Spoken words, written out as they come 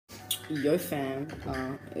Yo fam,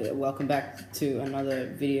 welcome back to another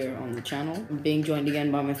video on the channel. I'm being joined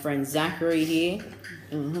again by my friend Zachary here.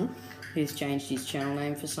 He's changed his channel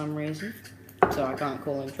name for some reason, so I can't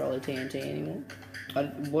call him Trolley TNT anymore.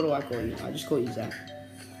 What do I call you? I just call you Zach.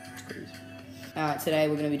 Today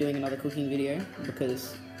we're going to be doing another cooking video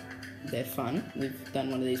because they're fun. We've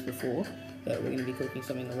done one of these before, but we're going to be cooking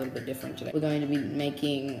something a little bit different today. We're going to be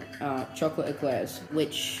making chocolate eclairs,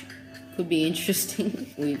 which could be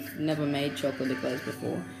interesting. We've never made chocolate eclairs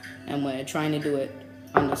before, and we're trying to do it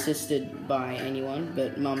unassisted by anyone,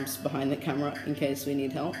 but Mum's behind the camera in case we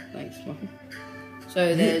need help. Thanks, Mum.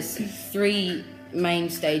 So there's 3 main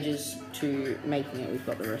stages to making it. We've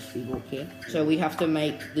got the recipe book here. So we have to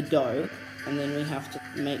make the dough, and then we have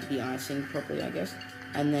to make the icing properly, I guess.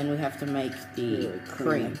 And then we have to make the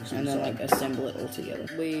cream, and then like assemble it all together.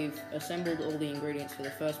 We've assembled all the ingredients for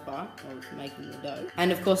the first part of making the dough.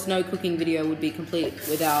 And of course, no cooking video would be complete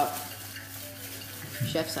without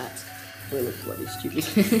chef's hats. We look bloody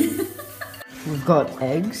stupid. We've got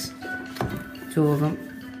eggs, 2 of them,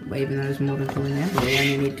 even though there's more than 2 in there. We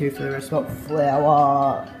only need 2 for the rest. Got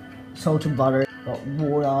flour, salt and butter, got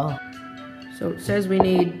water. So it says we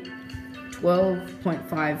need 12.5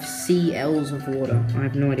 cls of water. I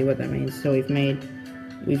have no idea what that means. So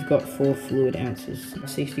we've got 4 fluid ounces.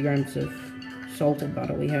 60 grams of salted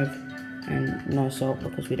butter we have, and no salt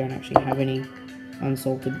because we don't actually have any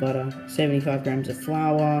unsalted butter. 75 grams of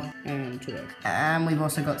flour and 2 eggs. And we've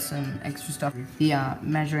also got some extra stuff. The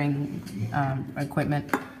measuring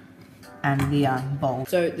equipment and the bowl.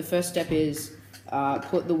 So the first step is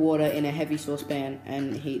put the water in a heavy saucepan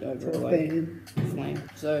and heat over a low flame.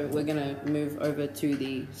 So we're gonna move over to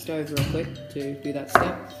the stove real quick to do that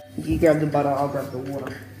step. You grab the butter, I'll grab the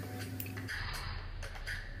water.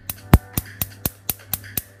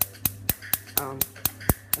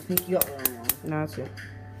 I think you got the wrong one. No, that's it.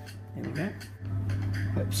 There we go.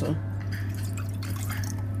 Hope so.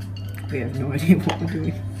 We have no idea what we're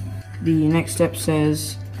doing. The next step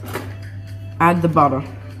says add the butter.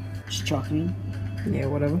 Just chucking. Yeah,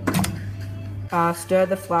 whatever. Stir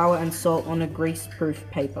the flour and salt on a grease-proof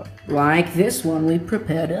paper. Like this one we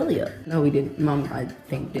prepared earlier. No, we didn't. Mum, I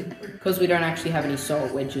think, did. Because we don't actually have any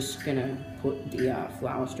salt, we're just gonna put the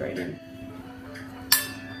flour straight in.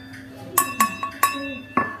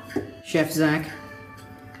 Chef Zach.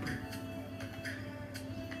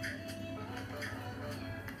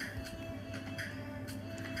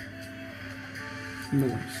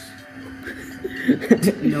 Nice.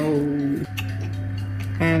 No.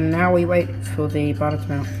 And now we wait for the butter to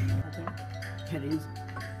melt. It is.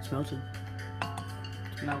 It's melted.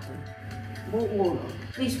 It's melting. More water.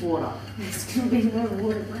 Please water. It's gonna be no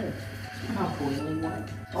water left. It's not boiling water.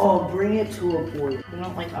 Oh, bring it to a boil. We're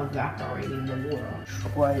not like evaporating the water.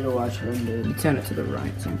 Wait till I turn it. You turn it to the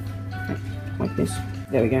right, so like this.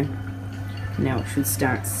 There we go. Now it should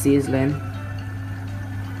start sizzling.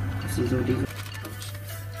 Sizzle diesel.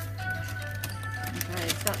 Okay,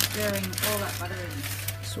 start stirring all that butter in.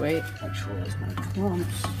 Sweet. Make sure there's no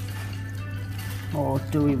clumps. Or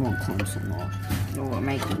do we want clumps or not? Well, we're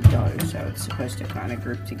making dough, so it's supposed to kind of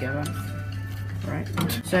group together. Right?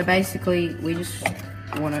 So basically, we just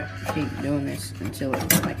want to keep doing this until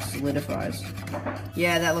it like solidifies.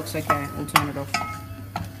 Yeah, that looks okay. We'll turn it off.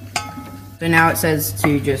 So now it says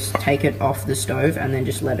to just take it off the stove and then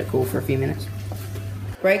just let it cool for a few minutes.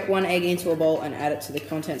 Break 1 egg into a bowl and add it to the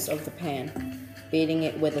contents of the pan, beating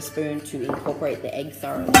it with a spoon to incorporate the egg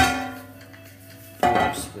thoroughly.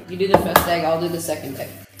 You do the first egg, I'll do the second egg.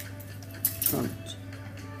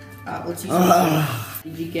 Let's use some.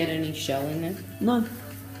 Did you get any shell in there? No.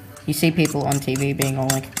 You see people on TV being all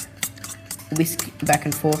like whisk back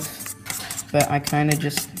and forth, but I kind of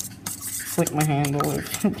just flick my hand all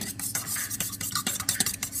over.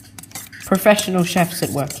 Professional chefs at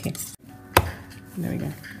work here. There we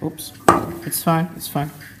go. Oops. It's fine. It's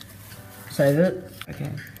fine. Save it.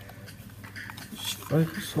 Okay. Just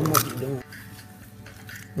focus on what you're doing.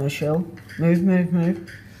 No shell. Move, move, move.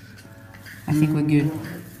 I think we're good.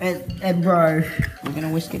 And bro. We're gonna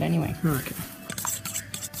whisk it anyway. Okay.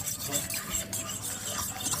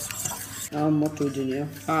 What do we do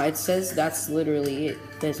now? It says that's literally it.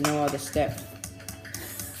 There's no other step.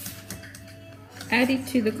 Add it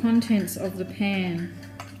to the contents of the pan.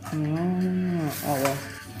 Oh well.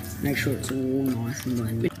 Make sure it's all nice and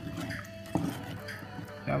blended.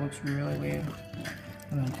 That looks really weird.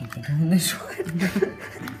 I don't think we're doing this right.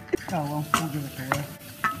 Oh well, we'll give it a whirl.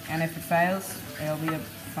 And if it fails, it'll be a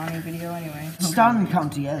funny video anyway. It's starting to come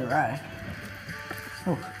together, right?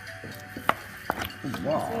 Oh.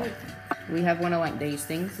 Wow. We have one of like these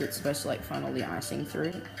things that's supposed to like funnel the icing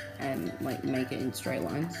through and like make it in straight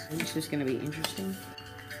lines. It's just gonna be interesting.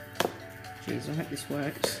 Jeez, I hope this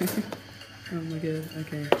works. Oh my god,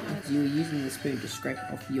 okay. You were using the spoon to scrape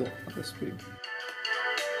off your other spoon.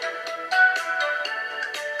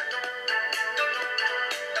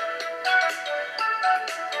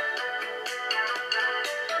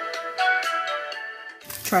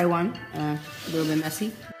 Try one, a little bit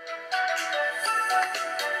messy.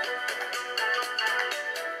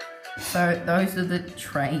 So those are the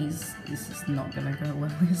trays. This is not gonna go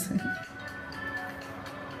well, is it?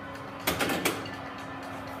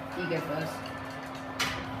 You go first.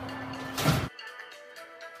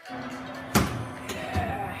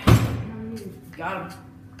 Yeah. Got him.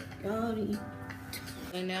 Got him.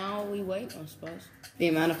 And now we wait, I suppose. The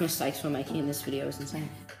amount of mistakes we're making in this video is insane.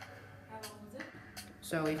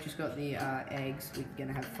 So we've just got the eggs. We're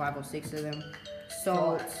gonna have 5 or 6 of them.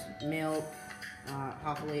 Salt, milk,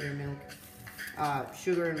 half a liter of milk,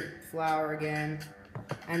 sugar and flour again,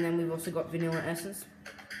 and then we've also got vanilla essence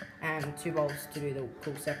and 2 bowls to do the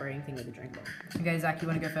cool separating thing with the drink bowl. Okay, Zach, you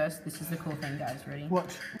want to go first? This is the cool thing, guys. Ready?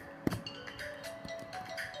 What?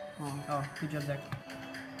 Oh, good job, Zach.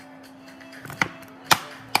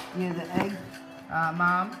 Yeah, the egg.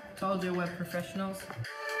 Mom, told you we're professionals.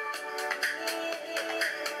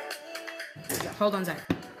 Hold on, Zach.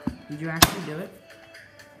 Did you actually do it?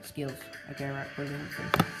 Skills. Okay, right, put it in.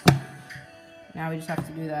 Now we just have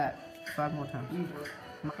to do that 5 more times.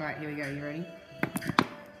 Alright, here we go. You ready?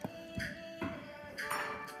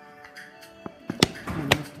 I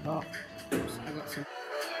messed it up. Oops, I got some.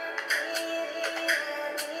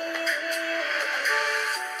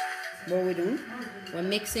 What are we doing? We're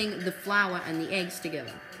mixing the flour and the eggs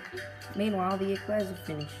together. Meanwhile, the eclairs are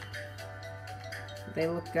finished. They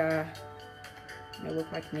look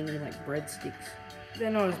like mini like breadsticks. They're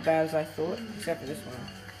not as bad as I thought, except for this one.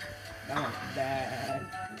 That one's bad.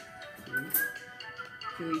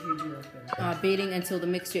 Beating until the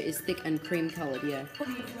mixture is thick and cream colored, yeah.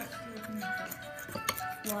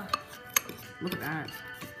 Look at that.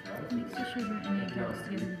 Mix the sugar and egg yolks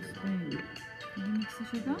together with a spoon. Can you mix the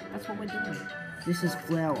sugar? That's what we're doing. This is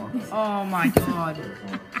flour. Oh my god.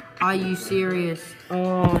 Are you serious?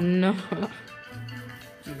 Oh no.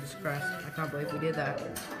 Jesus Christ, I can't believe we did that.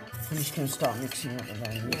 I'm just gonna start mixing it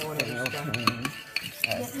again.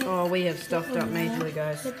 Oh, we have stuffed up majorly,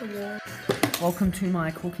 guys. Welcome to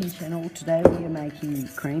my cooking channel. Today we are making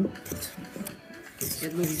cream.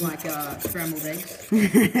 It looks like scrambled eggs.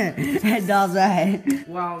 It does, eh?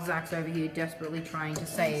 While Zach's over here desperately trying to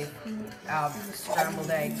save our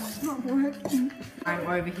scrambled eggs. It's not working. I'm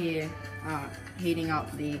over here heating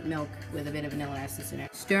up the milk with a bit of vanilla essence in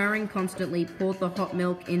it. Stirring constantly, pour the hot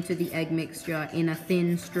milk into the egg mixture in a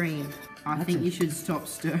thin stream. I think you should stop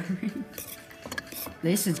stirring.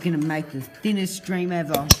 This is gonna make the thinnest stream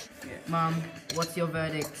ever. Mum, what's your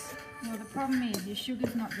verdict? Well, the problem is your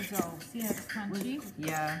sugar's not dissolved. See how it's crunchy?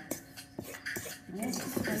 Yeah. Because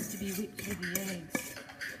it's supposed to be whipped with the eggs.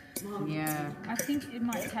 Yeah. I think it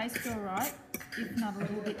might taste alright, if not a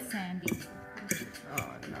little bit sandy.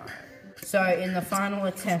 Oh no. So in the final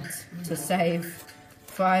attempt to save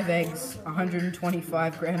 5 eggs,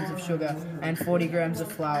 125 grams of sugar, and 40 grams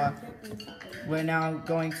of flour, we're now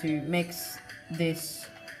going to mix this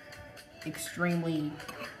extremely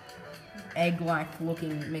egg-like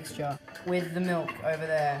looking mixture with the milk over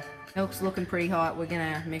there. Milk's looking pretty hot, we're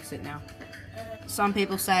gonna mix it now. Some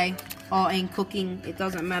people say, oh, in cooking, it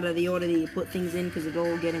doesn't matter the order that you put things in because it'll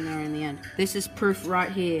all get in there in the end. This is proof right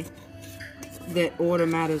here that order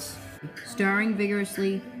matters. Stirring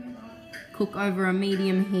vigorously, cook over a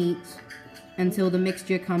medium heat until the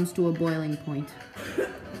mixture comes to a boiling point.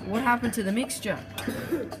 What happened to the mixture?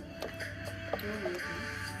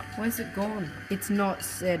 Where's it gone? It's not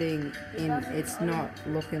setting in, it's not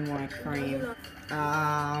looking like cream.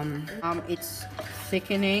 It's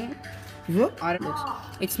thickening.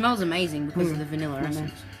 It smells amazing because of the vanilla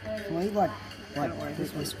essence. Can we like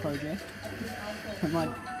this project and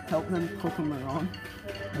like help them cook a meringue?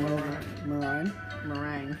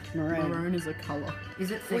 Meringue. Maroon is a color.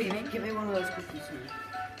 Is it thickening? Give me one of those cookies here.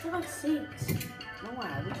 For like 6. No, I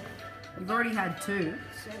haven't. You've already had 2.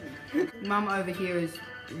 7. Mum over here is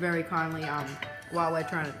very kindly, while we're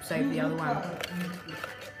trying to save the other one,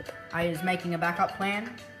 is making a backup plan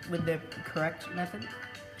with the correct method,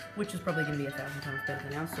 which is probably going to be 1,000 times better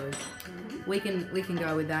than ours, so we can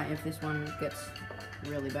go with that if this one gets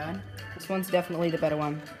really bad. This one's definitely the better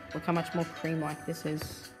one. Look how much more cream-like this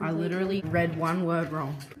is. I literally read one word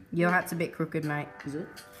wrong. Your hat's a bit crooked, mate. Is it?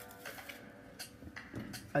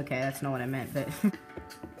 Okay, that's not what I meant, but...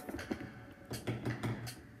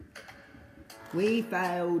 We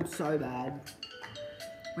failed so bad.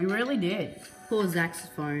 We really did. Poor Zach's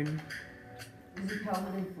phone. Is it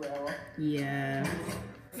covered in flour? Yeah.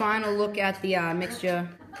 Final look at the mixture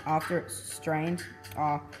after it's strained.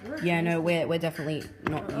 Yeah, no, we're definitely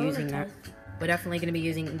not using that. We're definitely going to be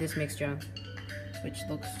using this mixture, which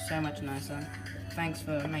looks so much nicer. Thanks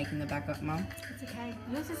for making the backup, Mum. It's okay.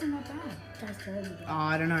 Yours isn't that bad. That's terrible. Oh,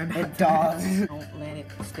 I don't know about It does. Don't let it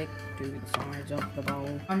stick to the sides of the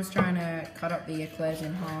bowl. I'm just trying to cut up the eclairs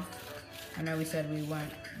in half. I know we said we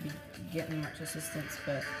won't be getting much assistance,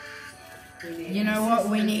 but you know what?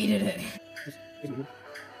 We needed it.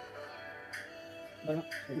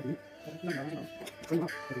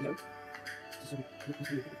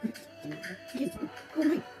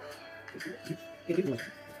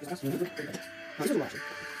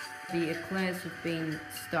 The eclairs have been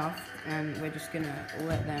stuffed, and we're just gonna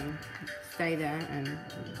let them stay there and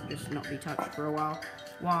just not be touched for a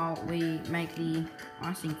while we make the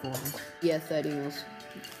icing for them. Yeah, 30 mils,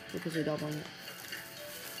 because we're doubling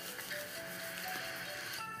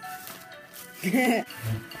it.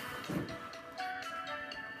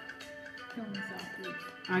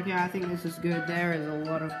 Okay, I think this is good. There is a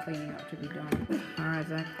lot of cleaning up to be done. Alright,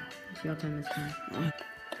 Zach, it's your turn this time.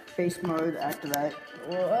 Beast mode activate.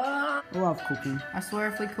 I love cooking. I swear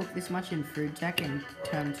if we cooked this much in food tech in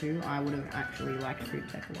term 2, I would have actually liked food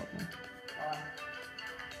tech a lot more.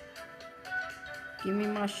 Give me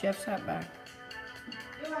my chef's hat back.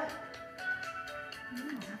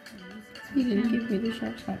 You didn't give me the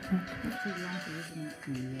chef's hat back. It's too lumpy, isn't it?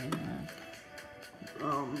 Yeah.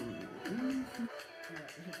 I'm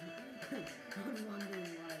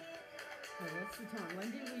wondering, like, what's the time? When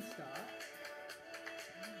did we start?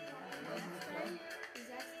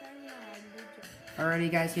 Alrighty,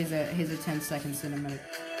 guys. Here's a 10-second cinematic.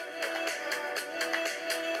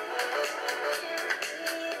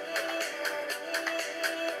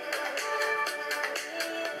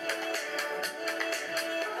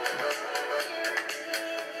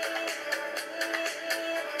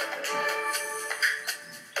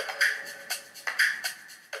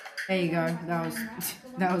 There you go.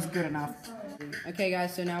 That was good enough. Okay,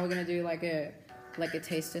 guys. So now we're gonna do like a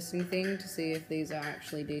taste testing thing to see if these are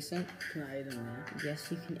actually decent. Can I eat them now? Yes,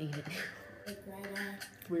 you can eat it.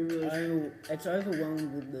 We really it's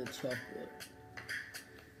overwhelmed with the chocolate.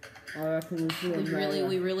 I reckon we should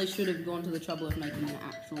We really should have gone to the trouble of making an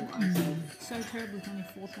actual icing. So terrible, it's only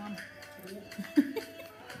fourth one.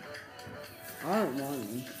 I don't mind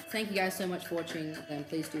them. Thank you guys so much for watching, and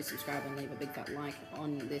please do subscribe and leave a big fat like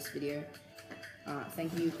on this video.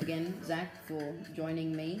 Thank you again, Zach, for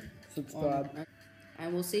joining me. Subscribe.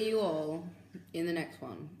 And we'll see you all in the next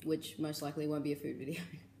one, which most likely won't be a food video.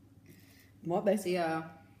 Might be. See ya.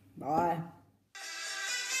 Bye.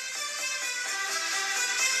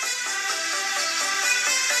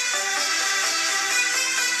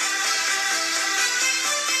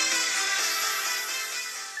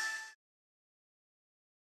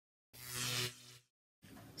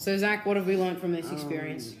 So Zach, what have we learned from this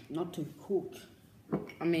experience? Not to cook.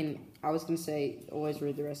 I mean, I was gonna say always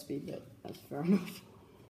read the recipe, but that's fair enough.